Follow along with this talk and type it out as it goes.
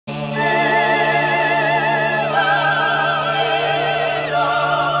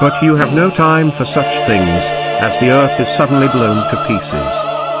But you have no time for such things, as the Earth is suddenly blown to pieces.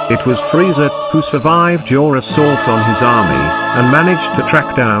 It was Frieza who survived your assault on his army, and managed to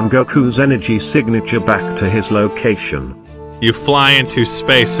track down Goku's energy signature back to his location. You fly into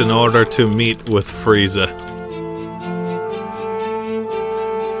space in order to meet with Frieza.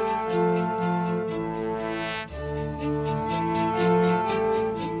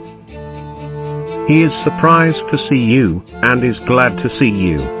 He is surprised to see you, and is glad to see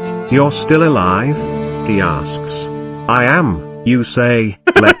you. You're still alive? He asks. I am, you say,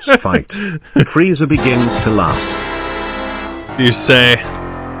 let's fight. Frieza begins to laugh. You say,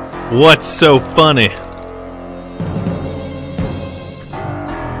 what's so funny?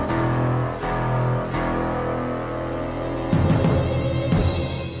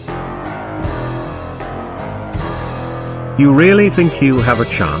 You really think you have a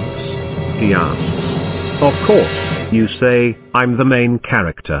chance? He asks. Of course, you say, I'm the main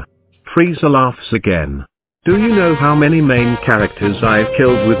character. Frieza laughs again. Do you know how many main characters I've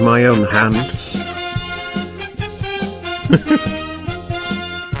killed with my own hands?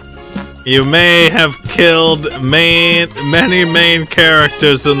 You may have killed many main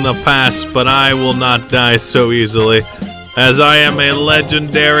characters in the past, but I will not die so easily, as I am a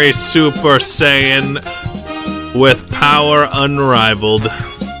legendary Super Saiyan with power unrivaled.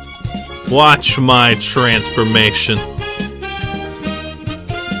 Watch my transformation.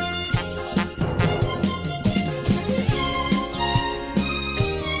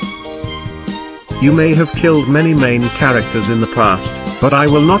 You may have killed many main characters in the past, but I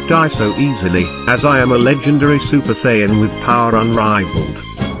will not die so easily, as I am a legendary Super Saiyan with power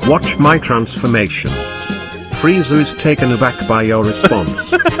unrivaled. Watch my transformation. Frieza is taken aback by your response.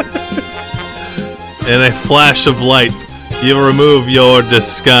 In a flash of light, you remove your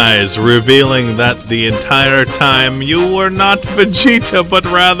disguise, revealing that the entire time you were not Vegeta, but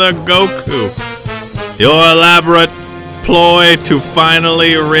rather Goku. Your elaborate ploy to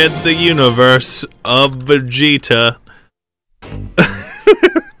finally rid the universe of Vegeta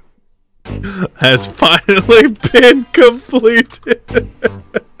has finally been completed.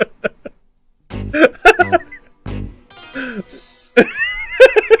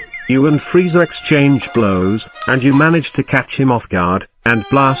 You and Frieza exchange blows, and you manage to catch him off guard, and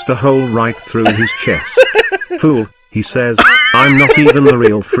blast a hole right through his chest. Fool, he says, I'm not even the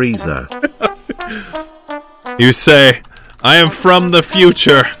real Frieza. You say, I am from the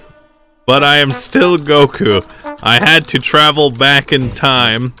future, but I am still Goku. I had to travel back in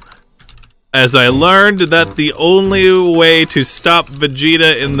time, as I learned that the only way to stop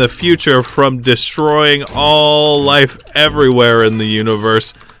Vegeta in the future from destroying all life everywhere in the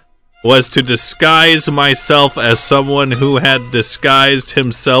universe was to disguise myself as someone who had disguised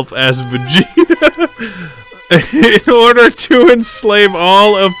himself as Vegeta in order to enslave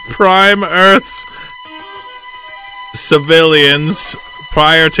all of Prime Earth's civilians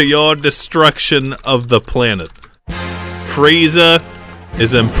prior to your destruction of the planet. Frieza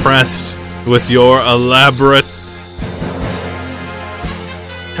is impressed with your elaborate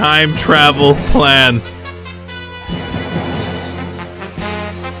time travel plan.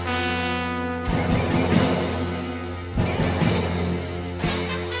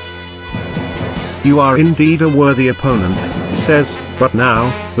 You are indeed a worthy opponent, he says, but now,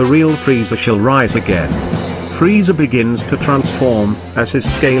 the real Frieza shall rise again. Frieza begins to transform, as his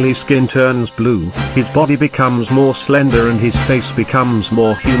scaly skin turns blue, his body becomes more slender and his face becomes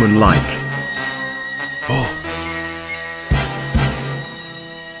more human-like. Oh.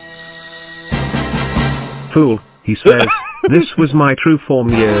 Fool, he says, this was my true form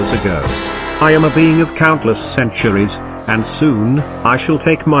years ago. I am a being of countless centuries, and soon, I shall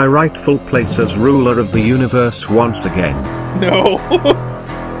take my rightful place as ruler of the universe once again. No!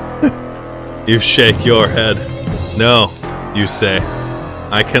 You shake your head. No, you say.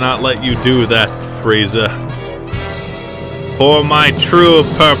 I cannot let you do that, Frieza. For my true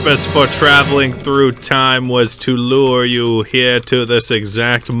purpose for traveling through time was to lure you here to this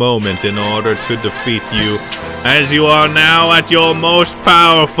exact moment in order to defeat you, as you are now at your most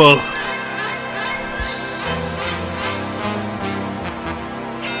powerful.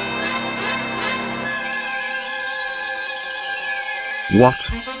 What?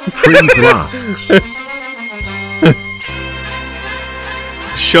 Frieza asks.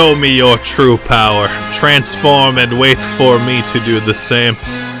 Show me your true power. Transform and wait for me to do the same.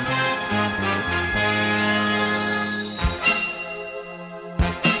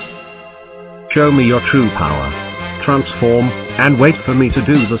 Show me your true power. Transform, and wait for me to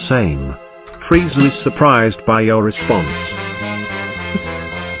do the same. Frieza is surprised by your response.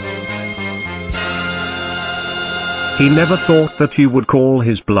 He never thought that you would call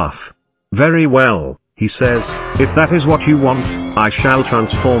his bluff. Very well, he says, if that is what you want, I shall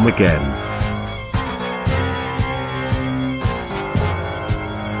transform again.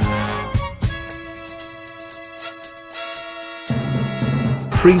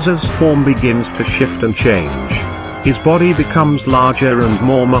 Frieza's form begins to shift and change. His body becomes larger and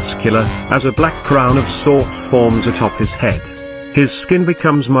more muscular, as a black crown of sorts forms atop his head. His skin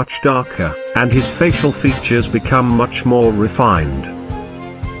becomes much darker, and his facial features become much more refined.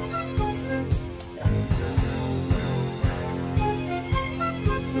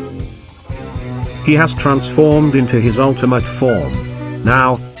 He has transformed into his ultimate form.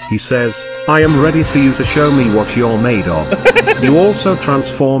 Now, he says, I am ready for you to show me what you're made of. You also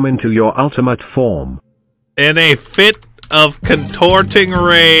transform into your ultimate form. In a fit of contorting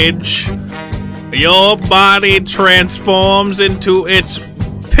rage, your body transforms into its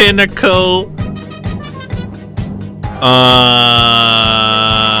pinnacle.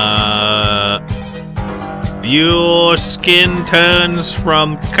 Your skin turns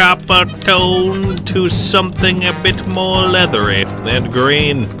from copper tone to something a bit more leathery and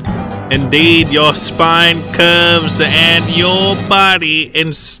green. Indeed, your spine curves and your body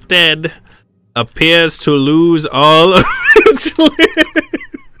instead appears to lose all of its limbs.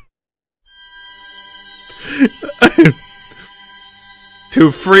 To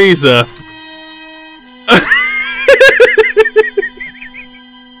Frieza,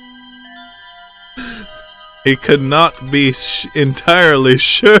 he could not be entirely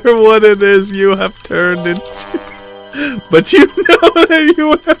sure what it is you have turned into, but you know that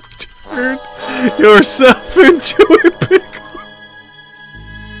you have turned yourself into a pickle.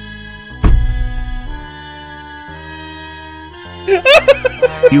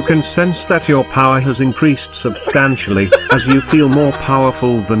 You can sense that your power has increased substantially, as you feel more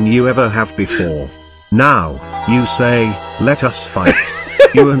powerful than you ever have before. Now, you say, let us fight.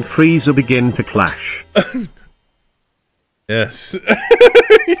 You and Frieza begin to clash. Yes.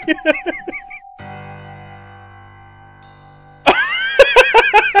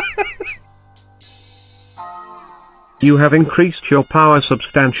 You have increased your power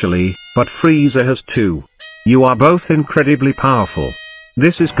substantially, but Frieza has too. You are both incredibly powerful.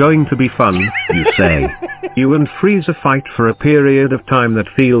 This is going to be fun, you say. You and Frieza fight for a period of time that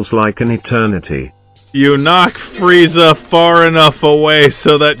feels like an eternity. You knock Frieza far enough away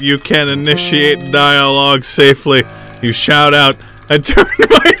so that you can initiate dialogue safely. You shout out, I turned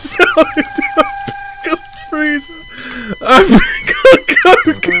myself into a pickled Frieza. A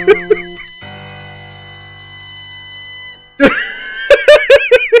pickled Goku.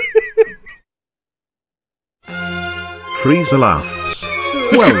 Frieza laughs.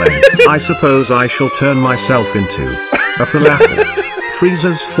 Well then, I suppose I shall turn myself into a falafel.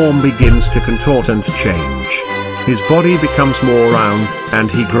 Frieza's form begins to contort and change. His body becomes more round,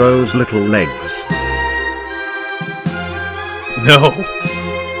 and he grows little legs. No.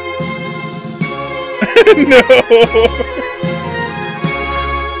 No.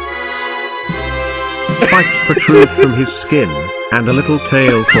 Spikes protrude from his skin, and a little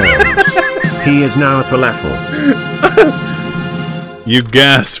tail forms. He is now a falafel. You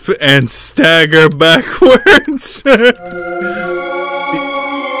gasp and stagger backwards. You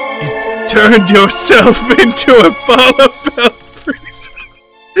turned yourself into a falafel, Frieza.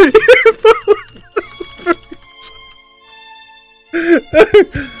 You're a falafel, Frieza.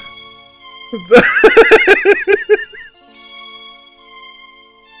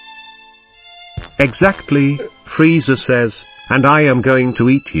 Exactly, Frieza says, and I am going to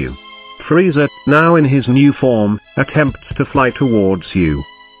eat you. Frieza, now in his new form, attempts to fly towards you.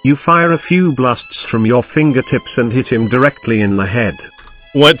 You fire a few blasts from your fingertips and hit him directly in the head.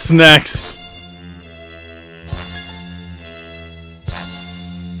 What's next?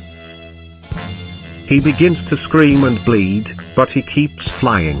 He begins to scream and bleed, but he keeps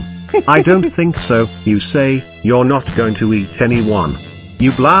flying. I don't think so, you say, you're not going to eat anyone.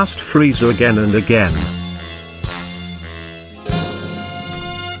 You blast Frieza again and again.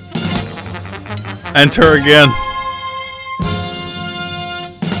 Enter again.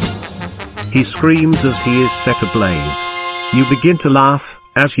 He screams as he is set ablaze. You begin to laugh,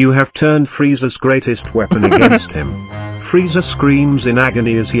 as you have turned Frieza's greatest weapon against him. Frieza screams in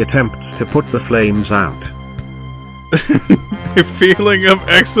agony as he attempts to put the flames out. A feeling of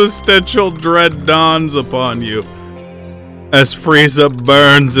existential dread dawns upon you, as Frieza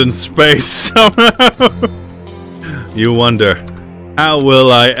burns in space somehow. You wonder, how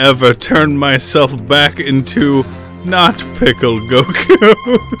will I ever turn myself back into not pickled Goku?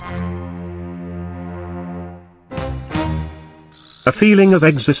 A feeling of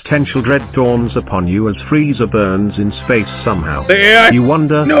existential dread dawns upon you as Frieza burns in space somehow. You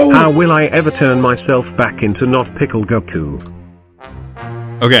wonder, how will I ever turn myself back into not Pickle Goku?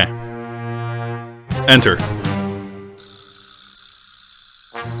 Okay. Enter.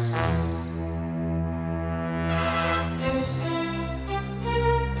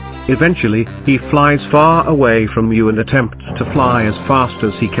 Eventually, he flies far away from you and attempts to fly as fast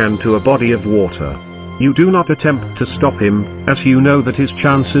as he can to a body of water. You do not attempt to stop him, as you know that his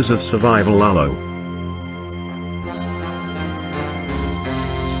chances of survival are low.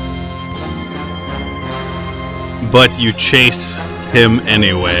 But you chase him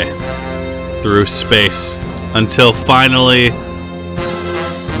anyway, through space, until finally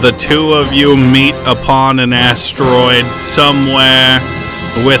the two of you meet upon an asteroid somewhere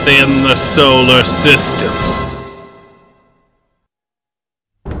within the solar system.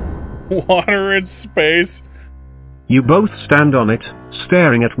 Water in space. You both stand on it,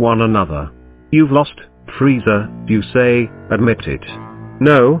 staring at one another. You've lost, Frieza, you say, admit it.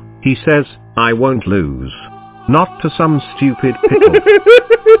 No, he says, I won't lose. Not to some stupid Pickle.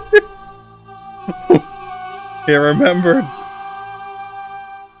 He remembered.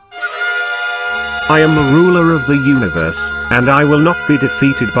 I am the ruler of the universe, and I will not be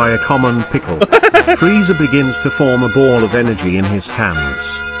defeated by a common Pickle. Frieza begins to form a ball of energy in his hands.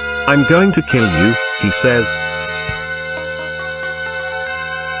 I'm going to kill you, he says.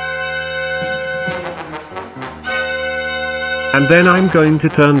 And then I'm going to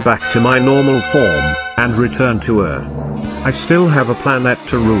turn back to my normal form, and return to Earth. I still have a planet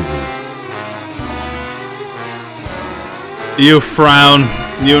to rule. You frown.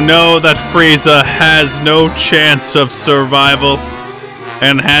 You know that Frieza has no chance of survival,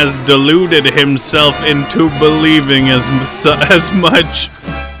 and has deluded himself into believing as much.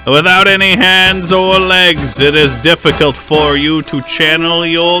 Without any hands or legs, it is difficult for you to channel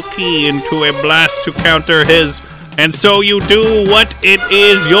your ki into a blast to counter his, and so you do what it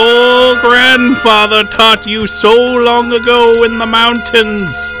is your grandfather taught you so long ago in the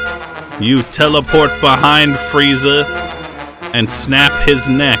mountains. You teleport behind Frieza and snap his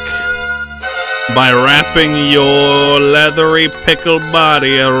neck by wrapping your leathery pickle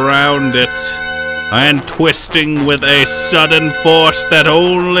body around it and twisting with a sudden force that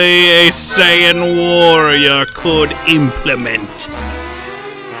only a Saiyan warrior could implement.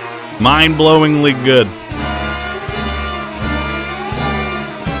 Mind-blowingly good.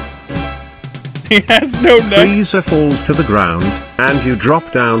 He has no neck. Frieza falls to the ground, and you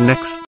drop down next